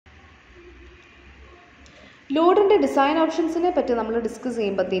ലോഡിൻ്റെ design ഓപ്ഷൻസിനെ പറ്റി നമ്മൾ discuss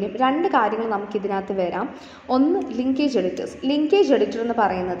ചെയ്യുമ്പോഴത്തേനും രണ്ട് കാര്യങ്ങൾ നമുക്കിതിനകത്ത് വരാം. ഒന്ന് ലിങ്കേജ് എഡിറ്റേഴ്സ്. ലിങ്കേജ് എഡിറ്റർ എന്ന്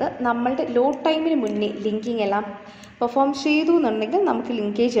പറയുന്നത് നമ്മളുടെ ലോഡ് ടൈമിന് മുന്നേ ലിങ്കിങ് എല്ലാം പെർഫോം ചെയ്തു എന്നുണ്ടെങ്കിൽ നമുക്ക്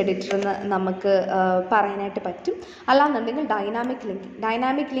ലിങ്കേജ് എഡിറ്റർ എന്ന് നമുക്ക് പറയാനായിട്ട് പറ്റും. അല്ലാന്നുണ്ടെങ്കിൽ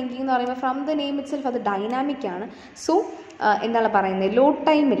ഡൈനാമിക് ലിങ്കിങ് എന്ന് പറയുമ്പോൾ from the name it self അത് ഡൈനാമിക് ആണ്. സോ എന്താണ് പറയുന്നത്, ലോഡ്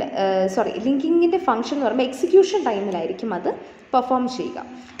ടൈമിൽ ലിങ്കിങ്ങിൻ്റെ ഫംഗ്ഷൻ എന്ന് പറയുമ്പോൾ എക്സിക്യൂഷൻ ടൈമിലായിരിക്കും അത് പെർഫോം ചെയ്യുക.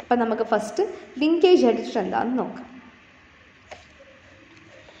 അപ്പം നമുക്ക് ഫസ്റ്റ് ലിങ്കേജ് എഡിറ്റർ എന്താണെന്ന് നോക്കാം.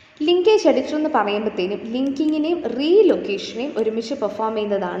 ലിങ്കേജ് എഡിറ്റർ എന്ന് പറയുമ്പോഴത്തേനും ലിങ്കിങ്ങിനെയും റീലൊക്കേഷനെയും ഒരുമിച്ച് പെർഫോം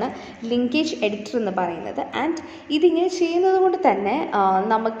ചെയ്യുന്നതാണ് ലിങ്കേജ് എഡിറ്റർ എന്ന് പറയുന്നത്. ആൻഡ് ഇതിങ്ങനെ ചെയ്യുന്നത് കൊണ്ട് തന്നെ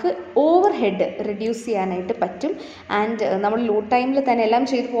നമുക്ക് ഓവർ ഹെഡ് റിഡ്യൂസ് ചെയ്യാനായിട്ട് പറ്റും. ആൻഡ് നമ്മൾ ലോഡ് ടൈമിൽ തന്നെ എല്ലാം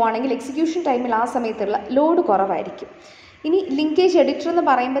ചെയ്തു പോവുകയാണെങ്കിൽ എക്സിക്യൂഷൻ ടൈമിൽ ആ സമയത്തുള്ള ലോഡ് കുറവായിരിക്കും. ഇനി ലിങ്കേജ് എഡിറ്റർ എന്ന്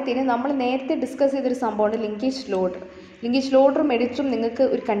പറയുമ്പോഴത്തേനും നമ്മൾ നേരത്തെ ഡിസ്കസ് ചെയ്തൊരു സംഭവമാണ് ലിങ്കേജ് ലോഡറും എഡിറ്ററും നിങ്ങൾക്ക്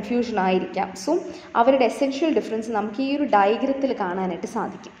ഒരു കൺഫ്യൂഷൻ ആയിരിക്കാം. സോ അവരുടെ എസെൻഷ്യൽ ഡിഫറൻസ് നമുക്ക് ഈ ഒരു ഡയഗ്രത്തിൽ കാണാനായിട്ട്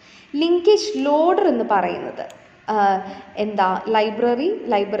സാധിക്കും. ലിങ്കേജ് ലോഡർ എന്ന് പറയുന്നത് ലൈബ്രറി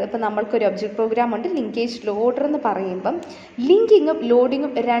ഇപ്പം നമ്മൾക്കൊരു ഒബ്ജക്റ്റ് പ്രോഗ്രാം ഉണ്ട്. ലിങ്കേജ് ലോഡർ എന്ന് പറയുമ്പം ലിങ്കിങ്ങും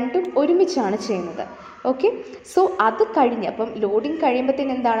ലോഡിങ്ങും രണ്ടും ഒരുമിച്ചാണ് ചെയ്യുന്നത്. ഓക്കെ, സോ അത് കഴിഞ്ഞ് അപ്പം ലോഡിങ്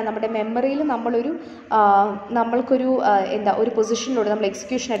കഴിയുമ്പോഴത്തേന് എന്താണ് നമ്മുടെ മെമ്മറിയിൽ നമ്മൾക്കൊരു ഒരു പൊസിഷനിലോട്ട് നമ്മൾ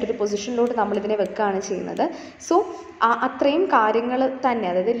എക്സിക്യൂഷനായിട്ടൊരു പൊസിഷനിലോട്ട് നമ്മളിതിനെ വെക്കുകയാണ് ചെയ്യുന്നത്. സോ അത്രയും കാര്യങ്ങൾ തന്നെ,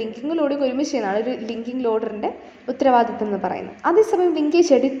 അതായത് ലിങ്കിങ് ലോഡിങ് ഒരുമിച്ച് ചെയ്യുന്നതാണ് ഒരു ലിങ്കിങ് ലോഡറിൻ്റെ ഉത്തരവാദിത്വം എന്ന് പറയുന്നത്. അതേസമയം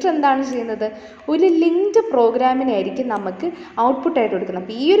ലിങ്കേജ് എഡിറ്റർ എന്താണ് ചെയ്യുന്നത്, ഒരു ലിങ്ക്ഡ് പ്രോഗ്രാമിനെ ആയിരിക്കും നമുക്ക് ഔട്ട്പുട്ടായിട്ട് കൊടുക്കുന്നത്.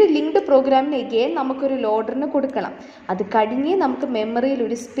 അപ്പോൾ ഈ ഒരു ലിങ്ക്ഡ് പ്രോഗ്രാമിനെ എഗെയിൻ നമുക്കൊരു ലോഡറിന് കൊടുക്കണം. അത് കഴിഞ്ഞേ നമുക്ക് മെമ്മറിയിൽ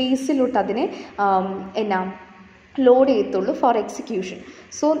ഒരു സ്പേസിലോട്ട് അതിനെ ലോഡ് ചെയ്യത്തുള്ളൂ ഫോർ എക്സിക്യൂഷൻ.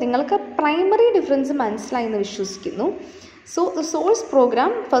 സോ നിങ്ങൾക്ക് പ്രൈമറി ഡിഫറൻസ് മനസ്സിലായി എന്ന് വിശ്വസിക്കുന്നു. So the source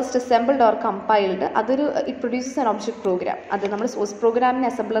program first assembled or compiled, it produces an object program. അത് നമ്മൾ സോഴ്സ് പ്രോഗ്രാമിനെ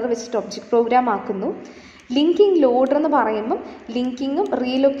അസംബ്ലർ വെച്ചിട്ട് ഒബ്ജക്റ്റ് പ്രോഗ്രാം ആക്കുന്നു. ലിങ്കിങ് ലോഡർ എന്ന് പറയുമ്പം ലിങ്കിങ്ങും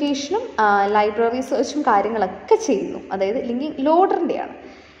റീലൊക്കേഷനും ലൈബ്രറി സെർച്ചും കാര്യങ്ങളൊക്കെ ചെയ്യുന്നു. അതായത് ലിങ്കിങ് ലോഡറിൻ്റെയാണ്.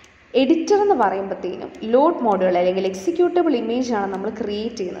 എഡിറ്റർ എന്ന് പറയുമ്പോഴത്തേനും ലോഡ് മോഡുകൾ അല്ലെങ്കിൽ എക്സിക്യൂട്ടബിൾ ഇമേജാണ് നമ്മൾ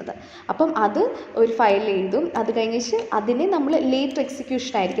ക്രിയേറ്റ് ചെയ്യുന്നത്. അപ്പം അത് ഒരു ഫയൽ എഴുതും. അത് കഴിഞ്ഞിട്ട് അതിനെ നമ്മൾ ലേറ്റർ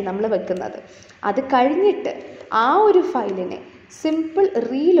എക്സിക്യൂഷനായിരിക്കും നമ്മൾ വെക്കുന്നത്. അത് കഴിഞ്ഞിട്ട് ആ ഒരു ഫയലിനെ സിമ്പിൾ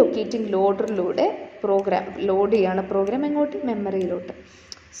റീലൊക്കേറ്റിംഗ് ലോഡറിലൂടെ ലോഡ് ചെയ്യാണ് പ്രോഗ്രാം എങ്ങോട്ട്, മെമ്മറിയിലോട്ട്.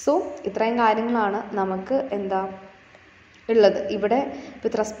 സോ ഇത്രയും കാര്യങ്ങളാണ് നമുക്ക് ഉള്ളത് ഇവിടെ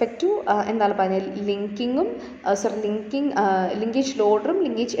വിത്ത് റെസ്പെക്ട് ടു എന്താണ് പറയുന്നത് ലിങ്കേജ് ലോഡറും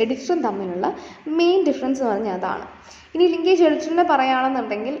ലിങ്കേജ് എഡിറ്ററും തമ്മിലുള്ള മെയിൻ ഡിഫറൻസ് എന്ന് പറഞ്ഞാൽ അതാണ്. ഇനി ലിങ്കേജ് എഡിറ്ററിനെ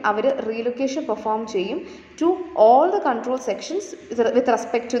പറയുകയാണെന്നുണ്ടെങ്കിൽ അവർ റീലൊക്കേഷൻ പെർഫോം ചെയ്യും to all the control sections with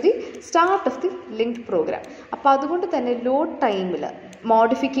respect to the start of the linked programme. അപ്പോൾ അതുകൊണ്ട് തന്നെ ലോഡ് ടൈമിൽ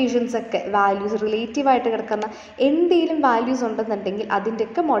മോഡിഫിക്കേഷൻസ് ഒക്കെ വാല്യൂസ് റിലേറ്റീവായിട്ട് കിടക്കുന്ന എന്തെങ്കിലും വാല്യൂസ് ഉണ്ടെന്നുണ്ടെങ്കിൽ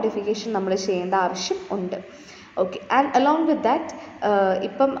അതിൻ്റെയൊക്കെ മോഡിഫിക്കേഷൻ നമ്മൾ ചെയ്യേണ്ട ആവശ്യം ഉണ്ട്. Okay, and along with that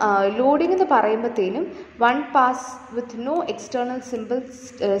ഇപ്പം ലോഡിംഗ് എന്ന് പറയുമ്പോഴത്തേനും 1 pass with no external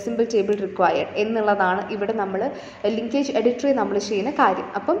simple table required എന്നുള്ളതാണ് ഇവിടെ നമ്മൾ ലിങ്കേജ് എഡിറ്ററി നമ്മൾ ചെയ്യുന്ന കാര്യം.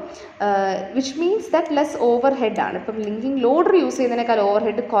 അപ്പം which means that less over head ആണ്. ഇപ്പം ലിങ്കിങ് ലോഡർ യൂസ് ചെയ്യുന്നതിനേക്കാൾ ഓവർ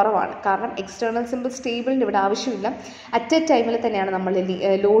ഹെഡ് കുറവാണ്. കാരണം എക്സ്റ്റേണൽ സിമ്പിൾസ് ടേബിളിൻ്റെ ഇവിടെ ആവശ്യമില്ല. അറ്റ് എ ടൈമിൽ തന്നെയാണ് നമ്മൾ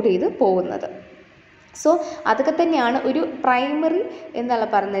ലോഡ് ചെയ്ത് പോകുന്നത്. സോ അതൊക്കെ തന്നെയാണ് ഒരു പ്രൈമറി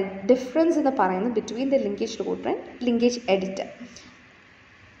പറയുന്നത് ഡിഫറൻസ് എന്ന് പറയുന്നത് between the linkage loader and linkage editor.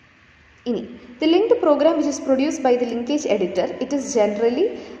 ഇനി the linked programme which is produced by the linkage editor, it is generally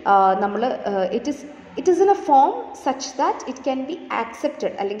it is in a form such that it can be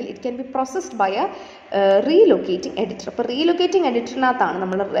accepted അല്ലെങ്കിൽ it can be processed by a relocating editor. അപ്പോൾ റീലൊക്കേറ്റിംഗ് എഡിറ്ററിനകത്താണ്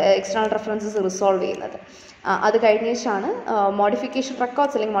നമ്മൾ external references resolve ചെയ്യുന്നത്. അത് കഴിഞ്ഞാണ് modification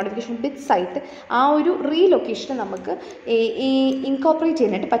records അല്ലെങ്കിൽ modification bits ആയിട്ട് ആ ഒരു റീലൊക്കേഷനെ നമുക്ക് ഇൻകോപ്പറേറ്റ്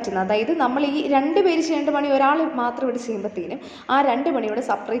ചെയ്യാനായിട്ട് പറ്റുന്നത്. അതായത് നമ്മൾ ഈ 2 പേര് ചെയ്യേണ്ട പണി ഒരാൾ മാത്രം ഇവിടെ ചെയ്യുമ്പോഴത്തേനും ആ 2 പണിയോടെ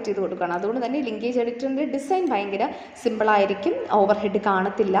സെപ്പറേറ്റ് ചെയ്ത് കൊടുക്കുകയാണ്. അതുകൊണ്ട് തന്നെ ലിങ്കേജ് എഡിറ്ററിൻ്റെ ഡിസൈൻ ഭയങ്കര സിമ്പിളായിരിക്കും, ഓവർ ഹെഡ്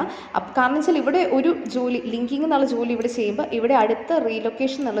കാണത്തില്ല. കാരണം വെച്ചാൽ ഇവിടെ ഒരു ജോലി ലിങ്കിങ് എന്നുള്ള ജോലി ഇവിടെ ചെയ്യുമ്പോൾ ഇവിടെ അടുത്ത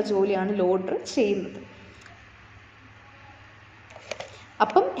റീലൊക്കേഷൻ എന്നുള്ള ജോലിയാണ് ലോഡർ ചെയ്യുന്നത്.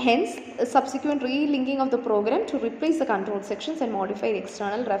 അപ്പം hence subsequent റീലിങ്കിങ് of the programme to replace the control sections and modify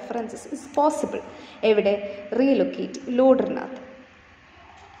external references is possible. എവിടെ, റീലൊക്കേറ്റ് ലോഡറിനകത്ത്.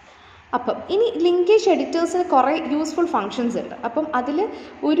 അപ്പം ഇനി ലിങ്കേജ് എഡിറ്റേഴ്സിന് കുറേ യൂസ്ഫുൾ ഫങ്ഷൻസ് ഉണ്ട്. അപ്പം അതിൽ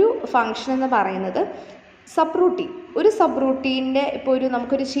ഒരു ഫങ്ഷൻ എന്ന് പറയുന്നത് സബ് റൂട്ടീൻ. ഒരു സബ് റൂട്ടീൻ്റെ ഇപ്പോൾ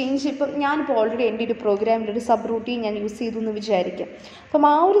നമുക്കൊരു ചേഞ്ച്, ഇപ്പം ഞാനിപ്പോൾ ഓൾറെഡി എൻ്റെ ഒരു പ്രോഗ്രാമിൻ്റെ ഒരു സബ് റൂട്ടീൻ ഞാൻ യൂസ് ചെയ്തു എന്ന് വിചാരിക്കാം. അപ്പം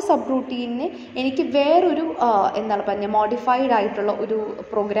ആ ഒരു സബ് റൂട്ടീനിന് എനിക്ക് വേറൊരു എന്താണ് പറഞ്ഞ മോഡിഫൈഡ് ആയിട്ടുള്ള ഒരു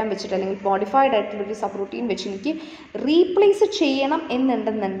പ്രോഗ്രാം വെച്ചിട്ട് അല്ലെങ്കിൽ മോഡിഫൈഡ് ആയിട്ടുള്ള ഒരു സബ് റൂട്ടീൻ വെച്ച് എനിക്ക് റീപ്ലേസ് ചെയ്യണം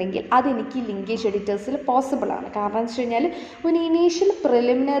എന്നുണ്ടെന്നുണ്ടെങ്കിൽ അതെനിക്ക് ലിങ്കേജ് എഡിറ്റേഴ്സിൽ പോസിബിളാണ്. കാരണം എന്ന് വെച്ച് കഴിഞ്ഞാൽ ഒരു ഇനീഷ്യൽ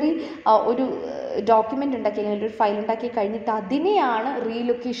പ്രിലിമിനറി ഒരു ഡോക്യുമെൻ്റ് ഉണ്ടാക്കി അല്ലെങ്കിൽ ഒരു ഫയൽ ഉണ്ടാക്കി കഴിഞ്ഞിട്ട് അതിനെയാണ്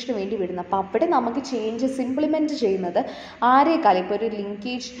റീലൊക്കേഷന് വേണ്ടി വിടുന്നത്. അപ്പോൾ അവിടെ നമുക്ക് ചേഞ്ചസ് ഇംപ്ലിമെൻറ്റ് ചെയ്യുന്നത് ആരേക്കാളും ഇപ്പോൾ ഒരു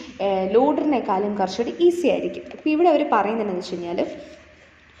ലിങ്കേജ് ലോഡറിനേക്കാളും കുറച്ചുകൂടി ഈസി ആയിരിക്കും. ഇപ്പോൾ ഇവിടെ അവർ പറയുന്നതെന്ന് വെച്ച് കഴിഞ്ഞാൽ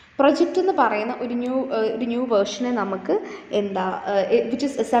പ്രൊജക്റ്റ് എന്ന് പറയുന്ന ഒരു ന്യൂ വേർഷനെ നമുക്ക് which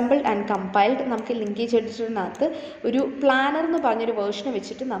is assembled and compiled, നമുക്ക് ലിങ്കേജ് എഡിറ്ററിനകത്ത് ഒരു പ്ലാനർ എന്ന് പറഞ്ഞൊരു വേർഷനെ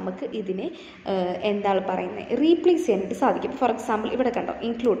വെച്ചിട്ട് നമുക്ക് ഇതിനെ എന്താണ് പറയുന്നത് റീപ്ലേസ് ചെയ്യാനായിട്ട് സാധിക്കും. ഫോർ എക്സാമ്പിൾ ഇവിടെ കണ്ടോ,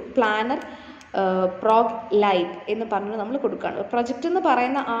 ഇൻക്ലൂഡ് പ്ലാനർ പ്രോഗ് ലൈവ് എന്ന് പറഞ്ഞ് നമ്മൾ കൊടുക്കുകയാണ്. പ്രൊജക്റ്റ് എന്ന്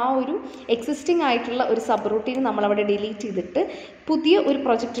പറയുന്ന ആ ഒരു എക്സിസ്റ്റിംഗ് ആയിട്ടുള്ള ഒരു സബ് റൂട്ടീന് നമ്മളവിടെ ഡിലീറ്റ് ചെയ്തിട്ട് പുതിയ ഒരു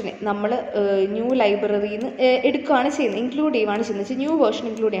പ്രൊജക്റ്റിനെ നമ്മൾ ന്യൂ ലൈബ്രറിയിൽ നിന്ന് എടുക്കുകയാണ് ചെയ്യുന്നത്, ഇൻക്ലൂഡ് ചെയ്യുകയാണ് ചെയ്യുന്നത്, ന്യൂ വേർഷൻ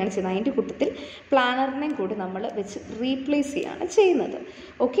ഇൻക്ലൂഡ് ചെയ്യുകയാണ് ചെയ്യുന്നത്. അതിൻ്റെ കൂട്ടത്തിൽ പ്ലാനറിനെയും കൂടി നമ്മൾ വെച്ച് റീപ്ലേസ് ചെയ്യുകയാണ് ചെയ്യുന്നത്.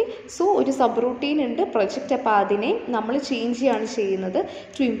 ഓക്കെ, സോ ഒരു സബ് റൂട്ടീൻ ഉണ്ട് പ്രൊജക്റ്റ്, അപ്പോൾ അതിനെ നമ്മൾ ചേഞ്ച് ചെയ്യുകയാണ് ചെയ്യുന്നത്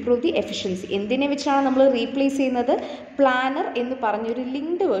ടു ഇംപ്രൂവ് ദി എഫിഷ്യൻസി. എന്തിനെ വെച്ചാണ് നമ്മൾ റീപ്ലേസ് ചെയ്യുന്നത്? പ്ലാനർ എന്ന് പറഞ്ഞൊരു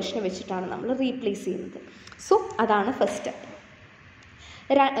ലിങ്ക്ഡ് വേർഷനെ വെച്ചിട്ടാണ് നമ്മൾ റീപ്ലേസ് ചെയ്യുന്നത്. സോ അതാണ് ഫസ്റ്റ്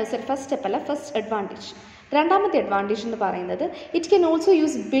അഡ്വാൻറ്റേജ്. രണ്ടാമത്തെ അഡ്വാൻറ്റേജ് എന്ന് പറയുന്നത് it can also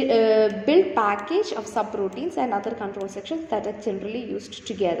use build package of sub routines and other control sections that are generally used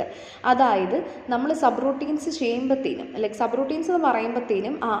together. അതായത് നമ്മൾ sub routines ചെയ്യുമ്പോഴത്തേനും like sub routines എന്ന്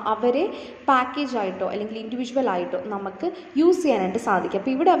പറയുമ്പോഴത്തേനും അവരെ പാക്കേജ് ആയിട്ടോ അല്ലെങ്കിൽ ഇൻഡിവിജ്വൽ ആയിട്ടോ നമുക്ക് യൂസ് ചെയ്യാനായിട്ട് സാധിക്കും.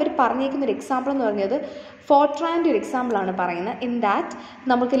 അപ്പോൾ ഇവിടെ അവർ പറഞ്ഞേക്കുന്ന ഒരു എക്സാമ്പിൾ എന്ന് പറഞ്ഞത് ഫോർട്രാൻ്റെ ഒരു എക്സാമ്പിളാണ് പറയുന്നത്. ഇൻ ദാറ്റ്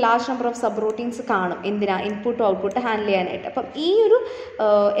നമുക്ക് large number of sub routines കാണും. എന്തിനാ? ഇൻപുട്ടും ഔട്ട്പുട്ട് ഹാൻഡിൽ ചെയ്യാനായിട്ട്. അപ്പം ഈ ഒരു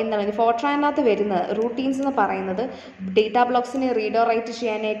എന്താണ് ഫോർട്രാനകത്ത് വരുന്ന റൂട്ടീൻസ് എന്ന് പറയുന്നത് ഡേറ്റാ ബ്ലോക്സിനെ റീഡ് ഓർ റൈറ്റ്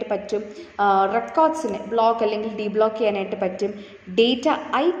ചെയ്യാനായിട്ട് പറ്റും, റെക്കോർഡ്സിനെ ബ്ലോക്ക് അല്ലെങ്കിൽ ഡീബ്ലോക്ക് ചെയ്യാനായിട്ട് പറ്റും, ഡേറ്റ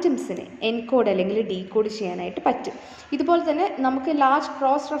ഐറ്റംസിനെ എൻകോഡ് അല്ലെങ്കിൽ ഡീകോഡ് ചെയ്യാനായിട്ട് പറ്റും. ഇതുപോലെ തന്നെ നമുക്ക് large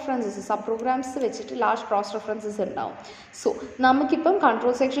cross references sub programmes വെച്ചിട്ട് ലാർജ് ക്രോസ് റെഫറൻസസ് ഉണ്ടാവും. സോ നമുക്കിപ്പം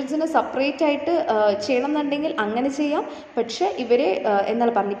കൺട്രോൾ സെക്ഷൻസിനെ സെപ്പറേറ്റ് ആയിട്ട് ചെയ്യണം എന്നുണ്ടെങ്കിൽ അങ്ങനെ ചെയ്യാം. പക്ഷേ ഇവരെ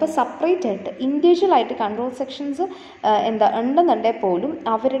എന്താണ് പറഞ്ഞത് ഇപ്പോൾ സെപ്പറേറ്റ് ആയിട്ട് ഇൻഡിവിജ്വൽ ആയിട്ട് കൺട്രോൾ സെക്ഷൻസ് ഉണ്ടെന്നുണ്ടെങ്കിൽ പോലും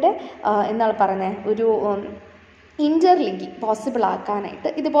അവരുടെ എന്താണ് പറയുന്നത് ഒരു ഇൻ്റർലിങ്കിങ് പോസിബിൾ ആക്കാനായിട്ട്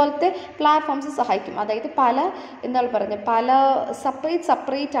ഇതുപോലത്തെ പ്ലാറ്റ്ഫോംസ് സഹായിക്കും. അതായത് പല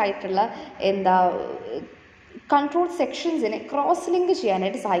സെപ്പറേറ്റ് ആയിട്ടുള്ള കൺട്രോൾ സെക്ഷൻസിനെ ക്രോസ് ലിങ്ക്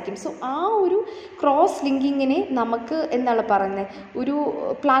ചെയ്യാനായിട്ട് സഹായിക്കും. സോ ആ ഒരു ക്രോസ് ലിങ്കിങ്ങിനെ നമുക്ക് ഒരു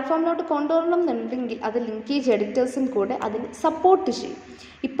പ്ലാറ്റ്ഫോമിലോട്ട് കൊണ്ടുവരണം എന്നുണ്ടെങ്കിൽ അത് ലിങ്കേജ് എഡിറ്റേഴ്സും കൂടെ അതിന് സപ്പോർട്ട് ചെയ്യും.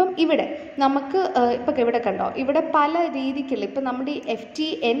 ഇപ്പം ഇവിടെ നമുക്ക് ഇപ്പം ഇവിടെ കണ്ടോ, ഇവിടെ പല രീതിക്കുള്ള ഇപ്പം നമ്മുടെ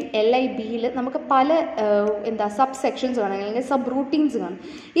FTNLIBയിൽ നമുക്ക് പല സബ് സെക്ഷൻസ് കാണും അല്ലെങ്കിൽ സബ് റൂട്ടീൻസ് കാണും.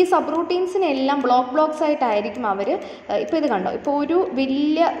 ഈ സബ് റൂട്ടീൻസിനെല്ലാം ബ്ലോക്സ് ആയിട്ടായിരിക്കും അവർ ഇപ്പോൾ ഇത് കണ്ടോ, ഇപ്പോൾ ഒരു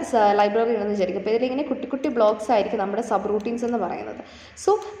വലിയ ലൈബ്രറി ഉണ്ടെന്ന് വിചാരിക്കും. അപ്പോൾ ഇതിലിങ്ങനെ കുട്ടി ബ്ലോക്സ് ആയിരിക്കും നമ്മുടെ സബ് റൂട്ടീൻസ് എന്ന് പറയുന്നത്.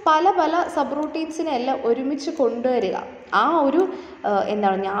 സോ പല സബ് റൂട്ടീൻസിനെ എല്ലാം ഒരുമിച്ച് കൊണ്ടുവരിക ആ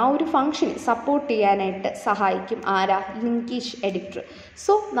ഒരു ഫംഗ്ഷനെ സപ്പോർട്ട് ചെയ്യാനായിട്ട് സഹായിക്കും ലിങ്കേജ് എഡിറ്റർ.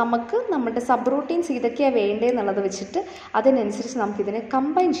 സോ നമുക്ക് നമ്മുടെ സബ് റൂട്ടീൻസ് ഇതൊക്കെയാണ് വേണ്ടതെന്നുള്ളത് വെച്ചിട്ട് അതിനനുസരിച്ച് നമുക്കിതിനെ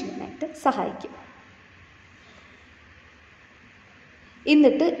കമ്പൈൻ ചെയ്യാനായിട്ട് സഹായിക്കും.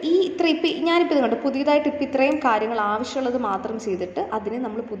 എന്നിട്ട് ഞാനിപ്പോൾ ഇത് കണ്ടു പുതിയതായിട്ട് ഇപ്പോൾ ഇത്രയും കാര്യങ്ങൾ ആവശ്യമുള്ളത് മാത്രം ചെയ്തിട്ട് അതിനെ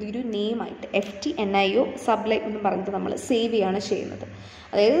നമ്മൾ പുതിയൊരു നെയിമായിട്ട് FTNIO സബ്ലൈവ് എന്ന് പറഞ്ഞിട്ട് നമ്മൾ സേവ് ചെയ്യാണ് ചെയ്യുന്നത്.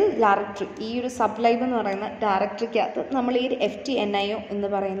 അതായത് ഡയറക്ടറി, ഈ ഒരു സബ്ലൈവ് എന്ന് പറയുന്ന ഡയറക്ടറിക്കകത്ത് നമ്മൾ ഈ FTNIO എന്ന്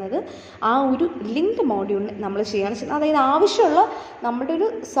പറയുന്നത് ആ ഒരു ലിങ്ക് മോഡ്യൂളിന് നമ്മൾ ചെയ്യാണ് ചെയ്യുന്നത്. അതായത് ആവശ്യമുള്ള നമ്മുടെ ഒരു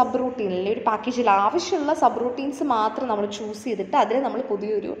സബ് റൂട്ടീൻ അല്ലെങ്കിൽ ഒരു പാക്കേജിൽ ആവശ്യമുള്ള സബ് റൂട്ടീൻസ് മാത്രം നമ്മൾ ചൂസ് ചെയ്തിട്ട് അതിനെ നമ്മൾ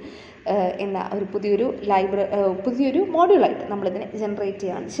പുതിയൊരു പുതിയൊരു മോഡ്യൂളായിട്ട് നമ്മളിതിനെ ജനറേറ്റ്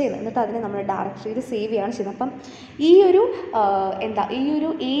ചെയ്യുകയാണ് ചെയ്യുന്നത്. എന്നിട്ട് അതിനെ നമ്മൾ ഡയറക്ടറിയിൽ സേവ് ചെയ്യുകയാണ് ചെയ്യുന്നത്. അപ്പം ഈ ഒരു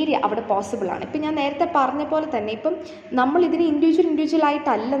ഏരിയ അവിടെ പോസിബിളാണ്. ഇപ്പം ഞാൻ നേരത്തെ പറഞ്ഞ പോലെ തന്നെ ഇപ്പം നമ്മളിതിനെ ഇൻഡിവിജ്വൽ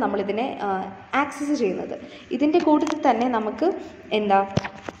ആയിട്ടല്ല നമ്മളിതിനെ ആക്സസ് ചെയ്യുന്നത്. ഇതിൻ്റെ കൂട്ടത്തിൽ തന്നെ നമുക്ക്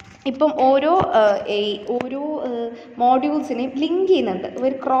ഇപ്പം ഓരോ മോഡ്യൂൾസിനെയും ലിങ്ക് ചെയ്യുന്നുണ്ട്,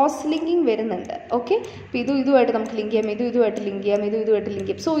 ഒരു ക്രോസ് ലിങ്കിങ് വരുന്നുണ്ട്. ഓക്കെ, അപ്പോൾ ഇതുമായിട്ട് നമുക്ക് ലിങ്ക് ചെയ്യാം, ഇതുമായിട്ട് ലിങ്ക് ചെയ്യാം, ഇതുമായിട്ട് ലിങ്ക്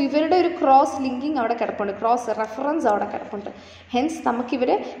ചെയ്യാം. സോ ഇവരുടെ ഒരു ക്രോസ് ലിങ്കിങ് അവിടെ കിടപ്പുണ്ട്, ക്രോസ് റെഫറൻസ് അവിടെ കിടപ്പുണ്ട്. ഹെൻസ്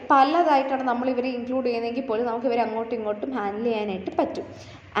നമുക്കിവർ പലതായിട്ടാണ് നമ്മളിവരെ ഇൻക്ലൂഡ് ചെയ്യുന്നതെങ്കിൽ പോലും നമുക്കിവരെ അങ്ങോട്ടും ഇങ്ങോട്ടും ഹാൻഡിൽ ചെയ്യാനായിട്ട് പറ്റും.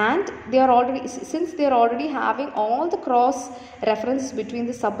 And since they are already having all the cross references between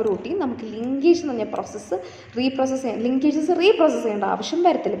the subroutine, നമുക്ക് ലിങ്കേജ് എന്ന് പറഞ്ഞ പ്രോസസ്സ് ലിങ്കേജസ് റീപ്രോസസ് ചെയ്യേണ്ട ആവശ്യം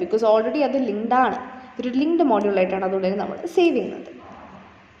വരത്തില്ല. ബിക്കോസ് ഓൾറെഡി അത് ലിങ്ക്ഡ് ആണ്, ഒരു ലിങ്ക്ഡ് മോഡ്യൂളായിട്ടാണ് അതുകൊണ്ട് നമ്മൾ സേവ് ചെയ്യുന്നത്.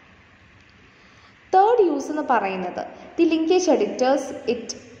 തേർഡ് യൂസ് എന്ന് പറയുന്നത് the linkage editors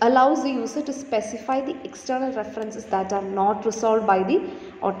allows the user to specify the external references that are not resolved by the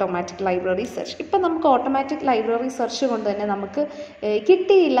automatic library search. ഇപ്പം നമുക്ക് ഓട്ടോമാറ്റിക് ലൈബ്രറി സെർച്ച് കൊണ്ട് തന്നെ നമുക്ക്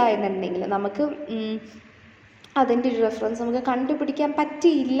കിട്ടിയില്ല എന്നുണ്ടെങ്കിൽ നമുക്ക് അതിൻ്റെ ഒരു റെഫറൻസ് നമുക്ക് കണ്ടുപിടിക്കാൻ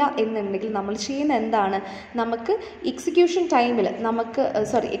പറ്റിയില്ല എന്നുണ്ടെങ്കിൽ നമ്മൾ ചെയ്യുന്ന എന്താണ്, നമുക്ക് എക്സിക്യൂഷൻ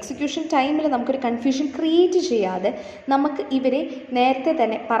ടൈമിൽ നമുക്കൊരു കൺഫ്യൂഷൻ ക്രിയേറ്റ് ചെയ്യാതെ നമുക്ക് ഇവരെ നേരത്തെ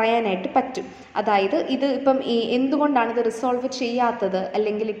തന്നെ പറയാനായിട്ട് പറ്റും. അതായത് ഇത് ഇപ്പം എന്തുകൊണ്ടാണ് ഇത് റിസോൾവ് ചെയ്യാത്തത്,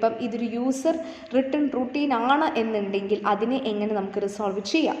 അല്ലെങ്കിൽ ഇപ്പം ഇതൊരു യൂസർ റിട്ടേൺ റൂട്ടീൻ ആണ് എന്നുണ്ടെങ്കിൽ അതിനെ എങ്ങനെ നമുക്ക് റിസോൾവ്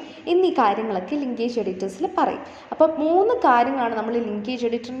ചെയ്യാം എന്നീ കാര്യങ്ങളൊക്കെ ലിങ്കേജ് എഡിറ്റേഴ്സിൽ പറയും. അപ്പം 3 കാര്യങ്ങളാണ് നമ്മൾ ലിങ്കേജ്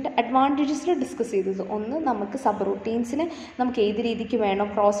എഡിറ്ററിൻ്റെ അഡ്വാൻറ്റേജസിൽ ഡിസ്കസ് ചെയ്തത്. ഒന്ന്, നമുക്ക് സബ് റൂട്ടീൻസിനെ നമുക്ക് ഏത് രീതിക്ക് വേണോ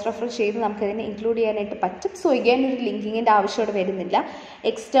ക്രോസ് റെഫർ ചെയ്ത് നമുക്കതിനെ ഇൻക്ലൂഡ് ചെയ്യാനായിട്ട് പറ്റും. സോ ഇഗൈൻ ഒരു ലിങ്കിങ്ങിൻ്റെ ആവശ്യം വരുന്നില്ല.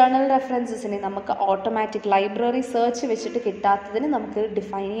 എക്സ്റ്റേണൽ റെഫറൻസസിനെ നമുക്ക് ഓട്ടോമാറ്റിക് ലൈബ്രറി സെർച്ച് വെച്ചിട്ട് കിട്ടാത്തതിന് നമുക്ക്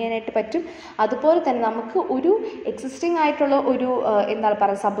ഡിഫൈൻ ചെയ്യാനായിട്ട് പറ്റും. അതുപോലെ തന്നെ നമുക്ക് ഒരു എക്സിസ്റ്റിംഗ് ആയിട്ടുള്ള ഒരു എന്താണ്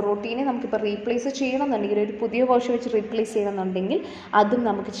പറയുക സബ് റൂട്ടീനെ നമുക്കിപ്പോൾ റീപ്ലേസ് ചെയ്യണമെന്നുണ്ടെങ്കിൽ, ഒരു പുതിയ വേർഷൻ വെച്ച് റീപ്ലേസ് ചെയ്യണമെന്നുണ്ടെങ്കിൽ അതും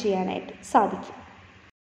നമുക്ക് ചെയ്യാനായിട്ട് സാധിക്കും.